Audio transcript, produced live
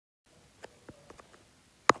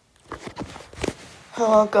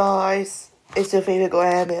Hello guys, it's your favorite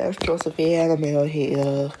grandma, Josephine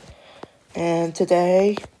here, and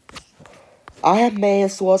today I have made a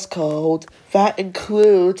source code that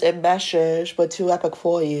includes a message for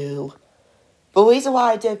 2epik4u. The reason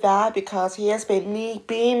why I did that because he has been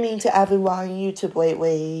being mean to everyone on YouTube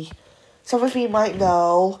lately. Some of you might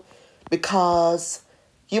know because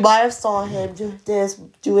you might have saw him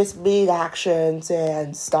do his mean actions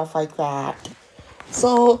and stuff like that.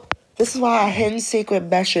 So this is why I hidden secret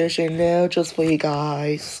message in there just for you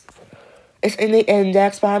guys. It's in the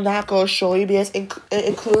index, but I'm not going to show you because it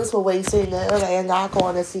includes the links in there that you're not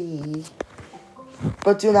going to see.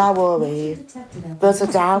 But do not worry. There's a there's a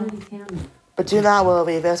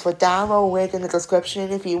download link in the description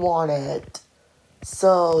if you want it.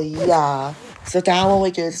 So yeah, it's a download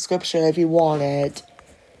link in the description if you want it.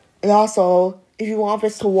 And also, if you want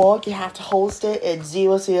this to work, you have to host it in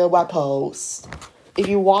 00 web host. If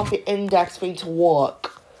you want the index thing to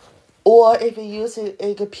work. Or if you're using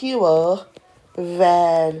a computer,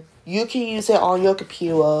 then you can use it on your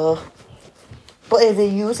computer. But if you're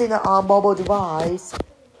using it on a mobile device,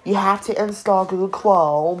 you have to install Google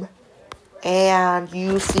Chrome and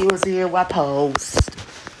use 00 web host.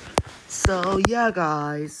 So yeah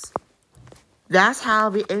guys, that's how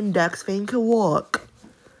the index thing can work.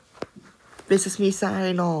 This is me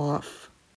signing off.